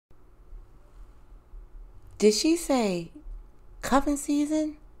Did she say cuffing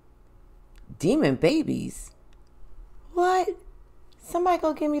season? Demon babies? What? Somebody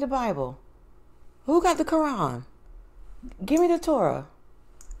go give me the Bible. Who got the Quran? Give me the Torah.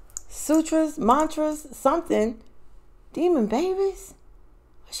 Sutras, mantras, something. Demon babies?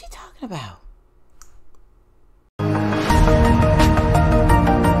 What's she talking about?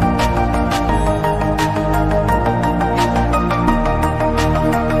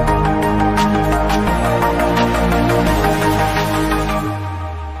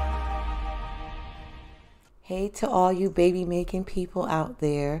 Hey to all you baby making people out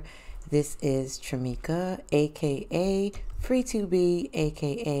there. This is Tramika, aka Free to Be,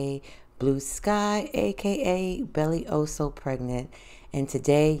 aka Blue Sky, aka Belly Oh So Pregnant. And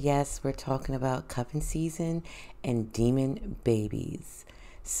today, yes, we're talking about cuffing season and demon babies.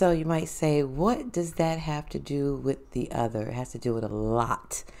 So you might say, what does that have to do with the other? It has to do with a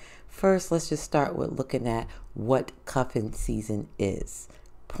lot. First, let's just start with looking at what cuffing season is.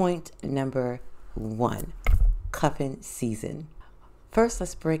 Point number 1. Cuffing season. First,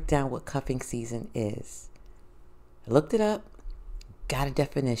 let's break down what cuffing season is. I looked it up, got a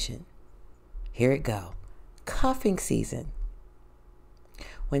definition. Here it go. Cuffing season.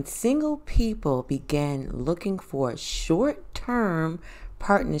 When single people began looking for short-term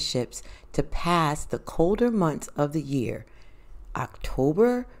partnerships to pass the colder months of the year,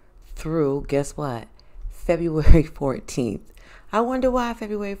 October through, guess what? February 14th. I wonder why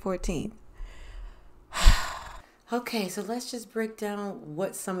February 14th. Okay, so let's just break down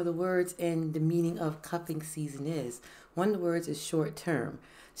what some of the words and the meaning of cuffing season is. One of the words is short term.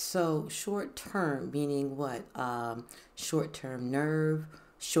 So short term meaning what? Short term nerve,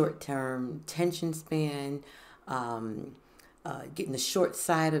 short term tension span, getting the short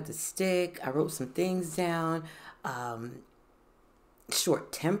side of the stick. I wrote some things down.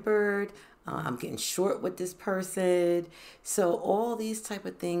 Short tempered. I'm getting short with this person. So all these type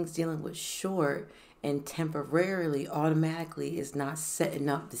of things dealing with short and temporarily automatically is not setting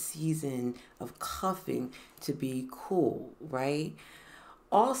up the season of cuffing to be cool, right?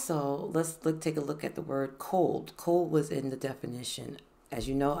 Also, let's take a look at the word cold. Cold was in the definition. As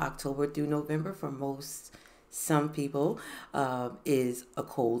you know, October through November for some people is a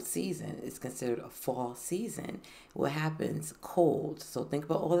cold season. It's considered a fall season. What happens? Cold. So think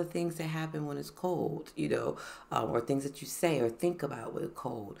about all the things that happen when it's cold, or things that you say or think about with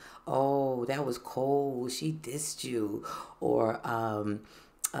cold. Oh, that was cold. She dissed you. Or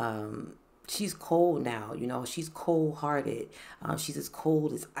she's cold now, she's cold-hearted. She's as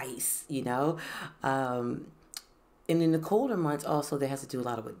cold as ice, And in the colder months also, there has to do a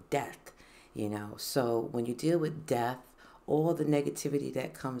lot with death. So when you deal with death, all the negativity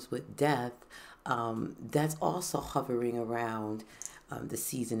that comes with death, that's also hovering around the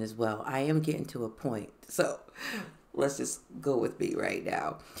season as well. I am getting to a point. So let's just go with me right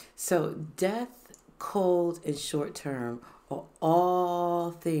now. So death, cold, and short term are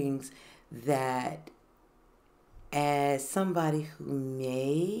all things that, as somebody who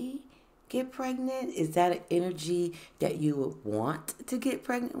may get pregnant, is that an energy that you would want to get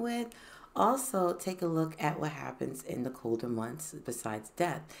pregnant with? Also, take a look at what happens in the colder months besides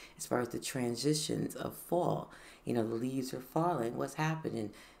death, as far as the transitions of fall. The leaves are falling. What's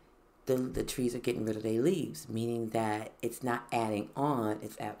happening? The trees are getting rid of their leaves, meaning that it's not adding on,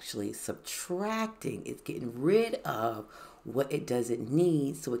 it's actually subtracting. It's getting rid of what it doesn't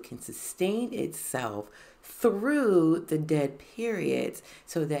need so it can sustain itself through the dead periods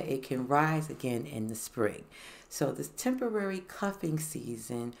so that it can rise again in the spring. So this temporary cuffing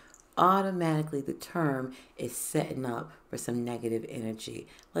season, automatically the term is setting up for some negative energy.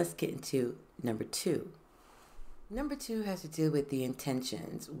 Let's get into number 2. Number 2 has to do with the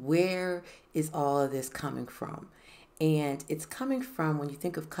intentions. Where is all of this coming from? And it's coming from, when you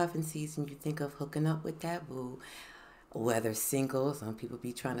think of cuffing season, you think of hooking up with that boo. Whether single, some people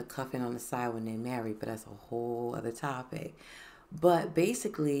be trying to cuff in on the side when they're married, but that's a whole other topic. But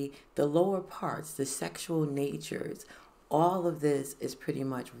basically, the lower parts, the sexual natures, all of this is pretty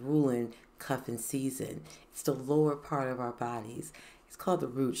much ruling cuffing season. It's the lower part of our bodies. It's called the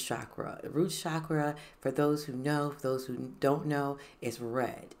root chakra. The root chakra, for those who know, for those who don't know, is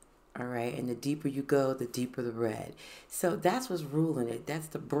red. All right. And the deeper you go, the deeper the red. So that's what's ruling it. That's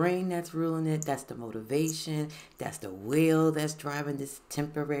the brain that's ruling it. That's the motivation. That's the will that's driving this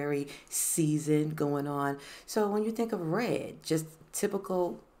temporary season going on. So when you think of red, just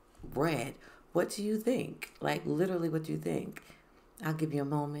typical red, what do you think? Like literally, what do you think? I'll give you a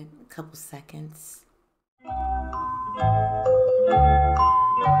moment, a couple seconds.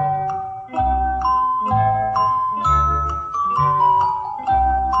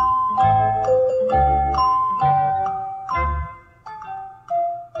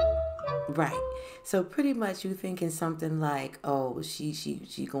 So pretty much you thinking something like, oh,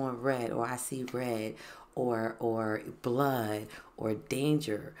 she going red, or I see red, or blood, or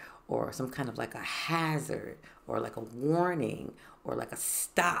danger, or some kind of like a hazard, or like a warning, or like a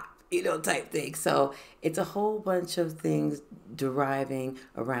stop, type thing. So it's a whole bunch of things deriving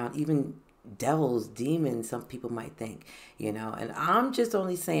around even devils, demons, some people might think, and I'm just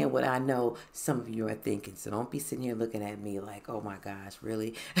only saying what I know some of you are thinking. So don't be sitting here looking at me like, oh my gosh,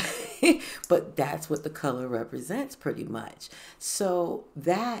 really? But that's what the color represents pretty much. So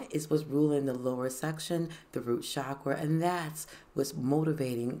that is what's ruling the lower section, the root chakra, and that's what's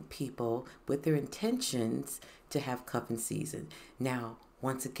motivating people with their intentions to have cuffing season. Now,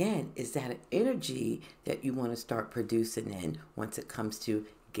 once again, is that an energy that you want to start producing in once it comes to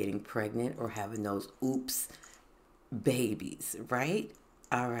getting pregnant or having those oops babies, right?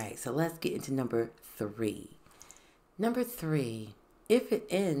 All right, so let's get into number 3. Number 3, if it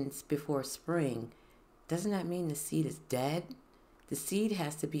ends before spring, doesn't that mean the seed is dead? The seed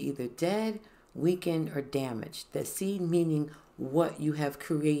has to be either dead, weakened, or damaged. The seed meaning what you have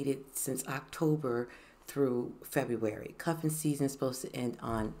created since October through February. Cuffing season is supposed to end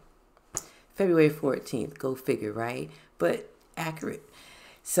on February 14th. Go figure, right? But accurate.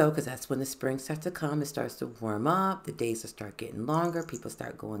 So, because that's when the spring starts to come, it starts to warm up, the days will start getting longer, people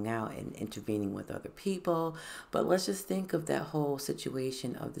start going out and intervening with other people. But let's just think of that whole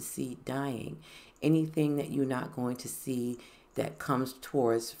situation of the seed dying. Anything that you're not going to see that comes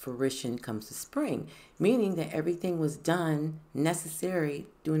towards fruition comes to spring, meaning that everything was done necessary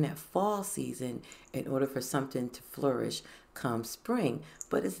during that fall season in order for something to flourish come spring,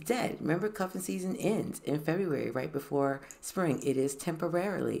 but it's dead. Remember, cuffing season ends in February, right before spring. It is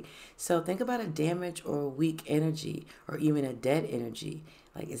temporarily. So think about a damaged or a weak energy, or even a dead energy.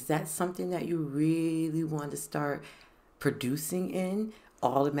 Like, is that something that you really want to start producing in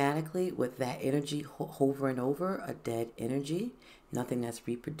automatically with that energy hovering over a dead energy? Nothing that's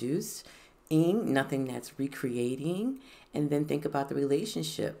reproduced, nothing that's recreating. And then think about the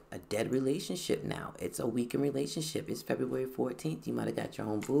relationship, a dead relationship now. It's a weakened relationship. It's February 14th. You might have got your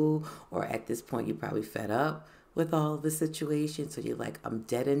own boo, or at this point, you're probably fed up with all of the situation. So you're like, I'm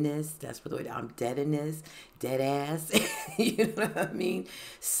dead in this. That's what the way I'm dead in this, dead ass. You know what I mean?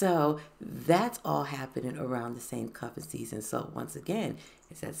 So that's all happening around the same cuffing season. So once again,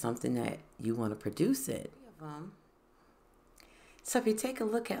 is that something that you want to produce it? So if you take a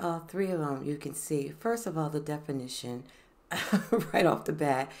look at all 3 of them, you can see, first of all, the definition right off the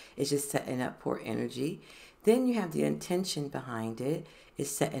bat is just setting up poor energy. Then you have the intention behind it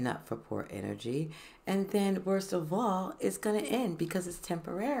is setting up for poor energy. And then worst of all, it's going to end because it's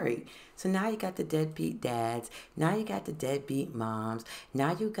temporary. So now you got the deadbeat dads. Now you got the deadbeat moms.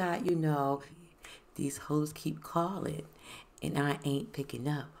 Now you got, these hoes keep calling and I ain't picking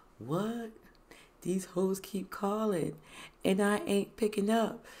up. What? These hoes keep calling and I ain't picking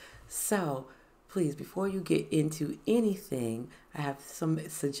up. So please, before you get into anything, I have some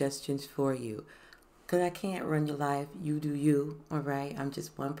suggestions for you. Because I can't run your life. You do you, all right? I'm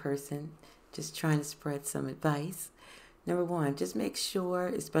just one person, just trying to spread some advice. Number 1, just make sure,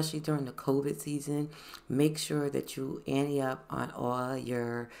 especially during the COVID season, make sure that you ante up on all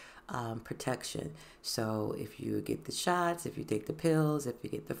your protection. So if you get the shots, if you take the pills, if you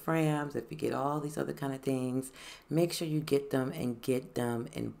get the frams, if you get all these other kind of things, make sure you get them and get them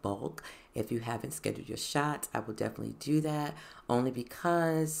in bulk. If you haven't scheduled your shots, I will definitely do that, only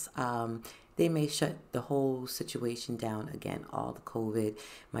because they may shut the whole situation down again. All the COVID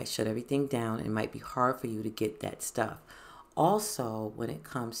might shut everything down, and it might be hard for you to get that stuff. Also, when it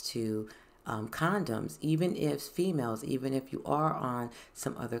comes to condoms, even if females, even if you are on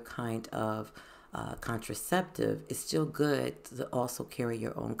some other kind of contraceptive, it's still good to also carry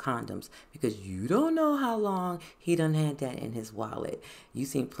your own condoms, because you don't know how long he done had that in his wallet. You've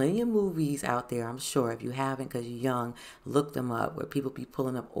seen plenty of movies out there, I'm sure. If you haven't, because you're young, look them up, where people be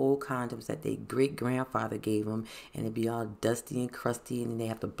pulling up old condoms that their great grandfather gave them, and it be all dusty and crusty, and then they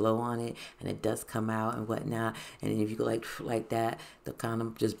have to blow on it and the dust come out and whatnot, and then if you go like that, the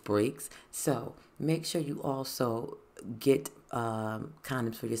condom just breaks. So make sure you also get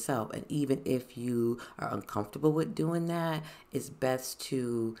condoms for yourself. And even if you are uncomfortable with doing that, it's best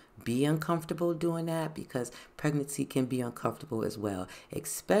to be uncomfortable doing that, because pregnancy can be uncomfortable as well,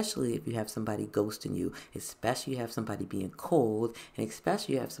 especially if you have somebody ghosting you, especially if you have somebody being cold, and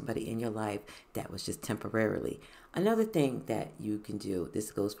especially if you have somebody in your life that was just temporarily. Another thing that you can do,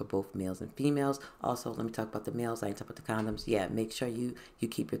 this goes for both males and females. Also, let me talk about the males. I ain't talk about the condoms. Yeah, make sure you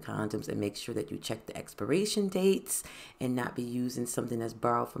keep your condoms, and make sure that you check the expiration dates and not be be using something that's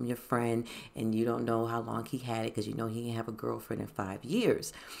borrowed from your friend and you don't know how long he had it because you know he didn't have a girlfriend in 5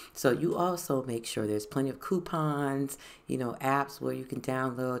 years. So you also make sure there's plenty of coupons, apps where you can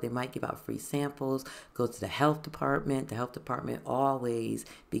download. They might give out free samples. Go to the health department. The health department always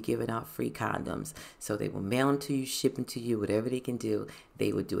be giving out free condoms. So they will mail them to you, ship them to you, whatever they can do,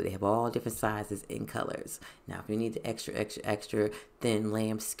 they would do it. They have all different sizes and colors. Now, if you need the extra thin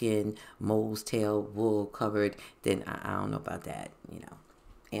lamb skin, mole's tail, wool covered, then I don't know about that.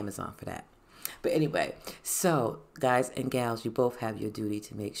 Amazon for that. But anyway, so guys and gals, you both have your duty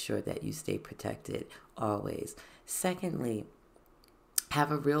to make sure that you stay protected always. Secondly,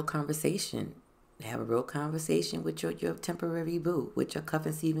 have a real conversation. Have a real conversation with your temporary boo, with your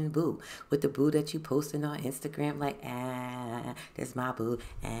Cuffin Steven boo, with the boo that you posting on Instagram like, that's my boo,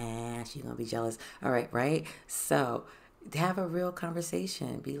 she gonna be jealous. All right? So have a real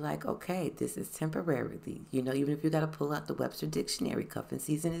conversation. Be like, okay, this is temporarily, even if you got to pull out the Webster Dictionary, cuffing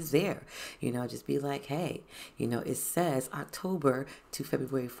season is there, just be like, hey, it says October to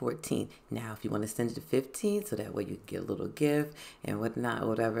February 14th. Now, if you want to send it to 15th, so that way you get a little gift and whatnot,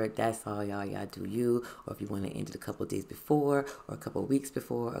 whatever, that's all y'all do you. Or if you want to end it a couple of days before, or a couple of weeks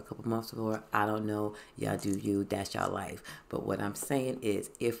before, or a couple of months before, I don't know, y'all do you, that's y'all life. But what I'm saying is,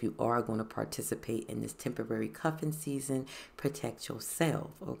 if you are going to participate in this temporary cuffing season, protect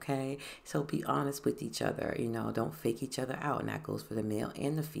yourself, okay? So be honest with each other, don't fake each other out. And that goes for the male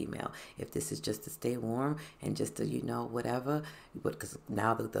and the female. If this is just to stay warm and just to, whatever, because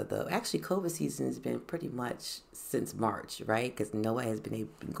now the actually COVID season has been pretty much since March, right? Because Noah has been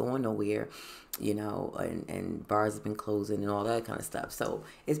going nowhere, and bars have been closing and all that kind of stuff. So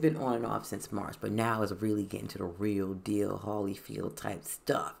it's been on and off since March, but now it's really getting to the real deal, Holyfield type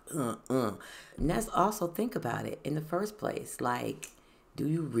stuff. And that's also, think about it in the first place. Like, do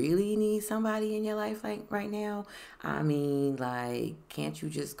you really need somebody in your life like right now? I mean, like, can't you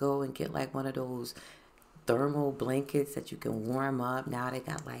just go and get like one of those thermal blankets that you can warm up? Now they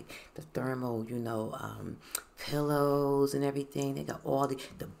got like the thermal, pillows and everything. They got all the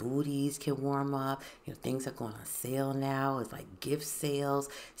booties can warm up. Things are going on sale now. It's like gift sales.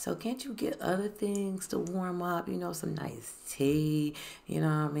 So can't you get other things to warm up? Some nice tea, what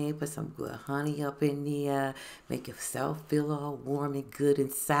I mean? Put some good honey up in there. Make yourself feel all warm and good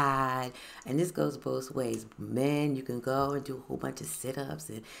inside. And this goes both ways. Men, you can go and do a whole bunch of sit-ups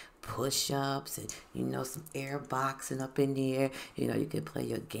and push-ups and some air boxing up in there. You can play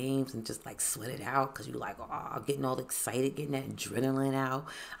your games and just like sweat it out because you like getting all excited, getting that adrenaline out.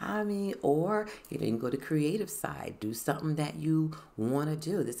 I mean, or you can go to creative side, do something that you want to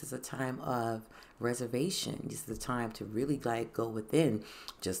do. This is a time of reservation. This is a time to really like go within.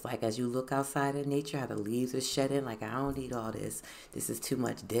 Just like as you look outside in nature, how the leaves are shedding, like, I don't need all this. This is too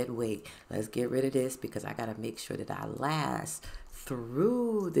much dead weight. Let's get rid of this because I got to make sure that I last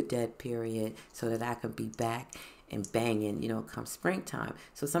through the dead period so that I can be back and banging, come springtime.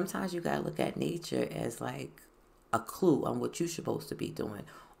 So sometimes you got to look at nature as like a clue on what you're supposed to be doing.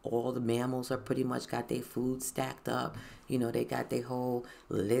 All the mammals are pretty much got their food stacked up. They got their whole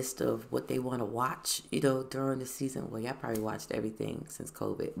list of what they want to watch, during the season. Well, y'all probably watched everything since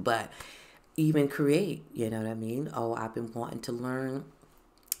COVID, but even create, you know what I mean? Oh, I've been wanting to learn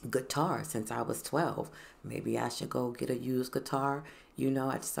guitar since I was 12. Maybe I should go get a used guitar,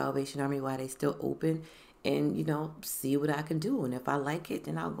 at the Salvation Army while they still open and, see what I can do. And if I like it,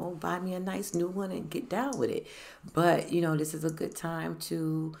 then I'll go buy me a nice new one and get down with it. But, this is a good time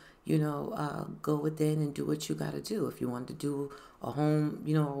to, go within and do what you got to do. If you want to do a home,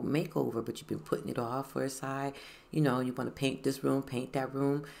 makeover, but you've been putting it off for a side, you want to paint this room, paint that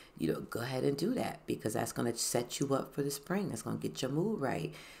room, go ahead and do that because that's going to set you up for the spring. That's going to get your mood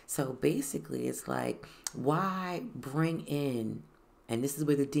right. So basically it's like, why bring in, and this is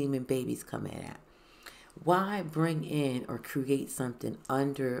where the demon babies come in at. Why bring in or create something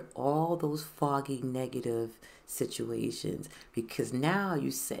under all those foggy negative situations? Because now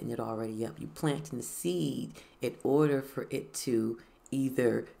you're setting it already up. You're planting the seed in order for it to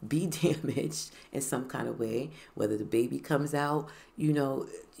either be damaged in some kind of way, whether the baby comes out,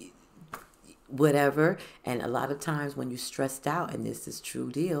 whatever. And a lot of times when you're stressed out, and this is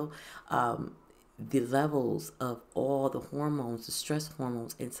true deal, the levels of all the hormones, the stress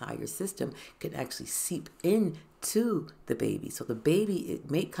hormones inside your system can actually seep into the baby. So the baby,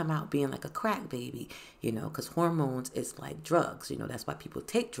 it may come out being like a crack baby, because hormones is like drugs. That's why people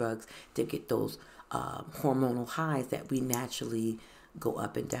take drugs to get those hormonal highs that we naturally go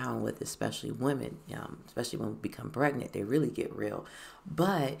up and down with, especially women, especially when we become pregnant, they really get real.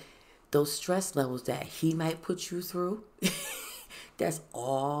 But those stress levels that he might put you through, that's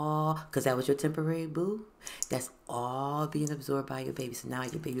all, because that was your temporary boo. That's all being absorbed by your baby. So now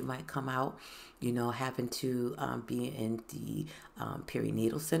your baby might come out, you know, having to be in the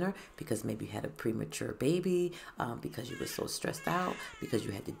perinatal center because maybe you had a premature baby, because you were so stressed out, because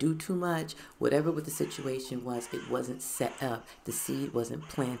you had to do too much. Whatever what the situation was, it wasn't set up. The seed wasn't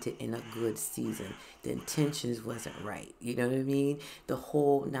planted in a good season. The intentions wasn't right. You know what I mean? The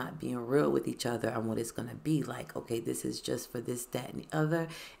whole not being real with each other on what it's going to be like. Okay, this is just for this, that, and the other.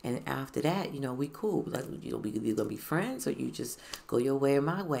 And after that, you know, we cool. Like, you know, we either going to be friends or you just go your way or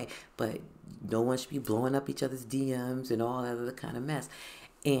my way. But no one should be blowing up each other's DMs and all that other kind of mess.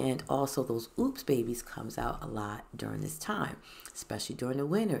 And also those oops babies comes out a lot during this time, especially during the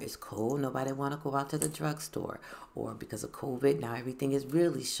winter. It's cold. Nobody want to go out to the drugstore, or because of COVID, now everything is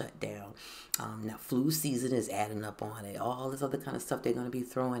really shut down. Now flu season is adding up on it. All this other kind of stuff they're going to be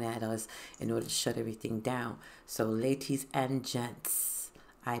throwing at us in order to shut everything down. So ladies and gents,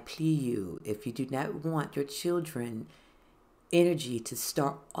 I plea you, if you do not want your children energy to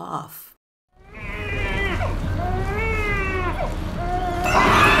start off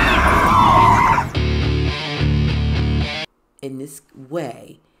in this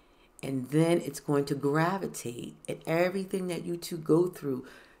way, and then it's going to gravitate, and everything that you two go through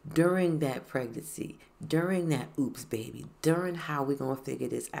during that pregnancy, during that oops baby, during how we gonna figure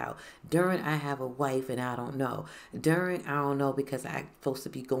this out, during I have a wife and I don't know, during I don't know because I'm supposed to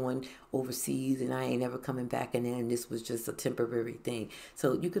be going overseas and I ain't ever coming back, and then this was just a temporary thing.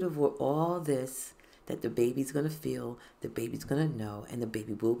 So you could avoid all this that the baby's gonna feel, the baby's gonna know, and the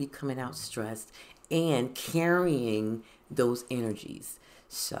baby will be coming out stressed and carrying those energies.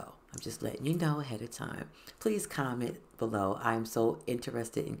 So I'm just letting you know ahead of time. Please comment below. I'm so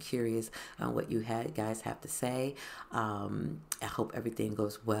interested and curious on what you guys have to say. I hope everything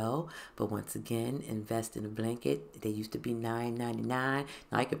goes well. But once again, invest in a blanket. They used to be $9.99. Now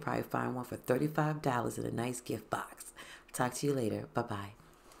you can probably find one for $35 in a nice gift box. Talk to you later. Bye-bye.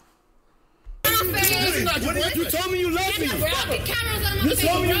 You told me you love me. You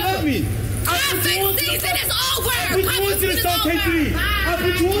told me you love me. Cuffin season is over. I put you onto the Consultation. I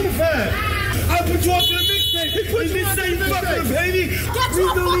put you on the pad. I put you onto the mixtape. Please this same fucking baby.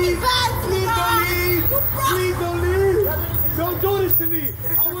 Please don't leave. Please don't leave. Please don't leave. Don't do this to me.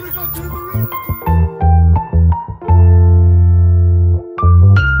 I want to go to the marina.